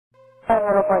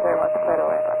Report 31, clear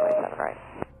away, runway 7 right.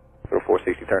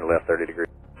 460, turn left 30 degrees.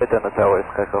 Within the tower,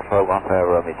 Echo 415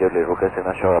 Romeo Juliet, requesting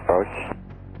a short approach.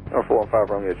 415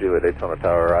 Romeo Juliet, Daytona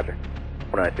Tower, roger.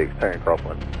 496, turning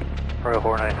crosswind.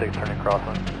 496, turning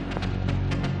crosswind.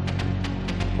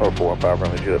 415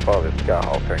 Romeo Juliet, positive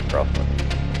Skyhawk, turning crosswind.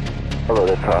 Hello,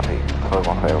 the traffic,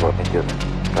 415 Romeo Juliet,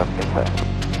 traffic inside.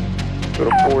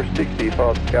 460,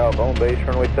 positive Skyhawk, on base,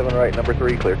 runway 7 right, number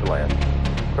 3, clear to land.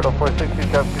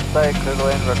 460, traffic inside, clear to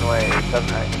land, runway 7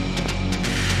 right.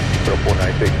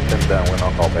 496, extend downwind,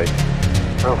 I'll call base.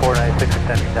 496,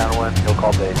 extending downwind, you'll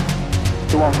call base.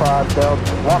 215 Delta,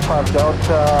 15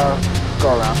 Delta,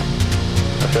 go around.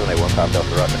 7815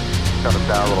 Delta, roger. Count us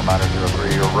down a little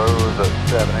 903, your Rose at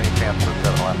 7, any chance for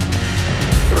 7 left?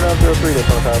 0903,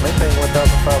 Daytona Tower, maintain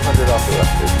 1,500 off the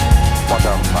left,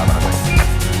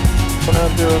 1,500.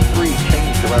 1903,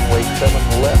 change to runway 7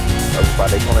 left, over by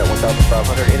Daytona at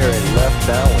 1,500, enter a left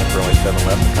downwind, runway 7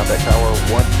 left, and contact tower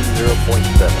 120.7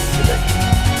 today.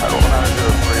 Tower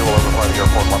 903 will overfly the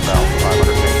airport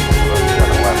 1,500 feet, 7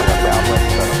 left, and downwind,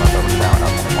 7 left over down,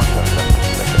 up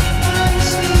 177.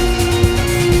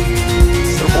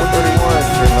 431,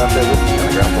 turn left at Whiskey, on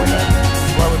the ground point 9.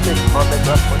 Well, we'll take Monday,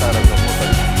 left point 9 over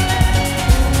 430.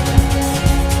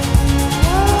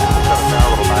 Count us down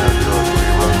a little 903,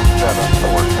 Rose 7,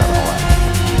 471.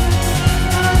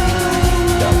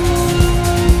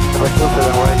 West 27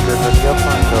 right, good with the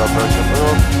upline, so approach the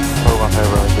middle,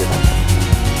 415 Romeo Juliet.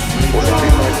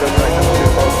 492, runway 7 right, number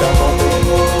 2, follow south on base,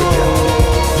 good job.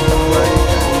 That's right,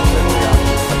 and then we got,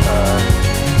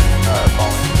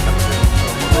 following number 2,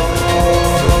 so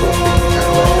 460,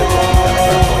 turn left,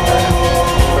 exit, down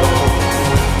the ground point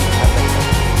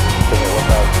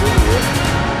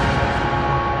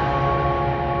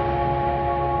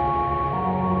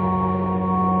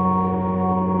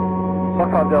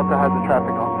 15 Delta has the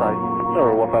traffic on site.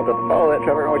 Number 15 Delta, follow that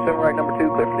traffic, runway 7 right, number 2,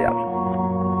 clear for the option.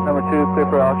 Number 2, clear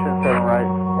for option, 7 right,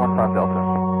 15 Delta.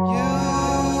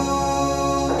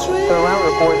 So around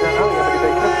report there now, you have a good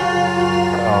day, sir?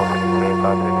 Oh, can you please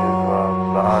not use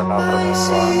the hard now for this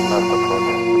left approach?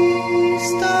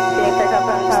 Can you pick up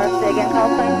on tower, stay again, call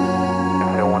sign?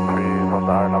 If you want to use the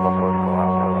hard now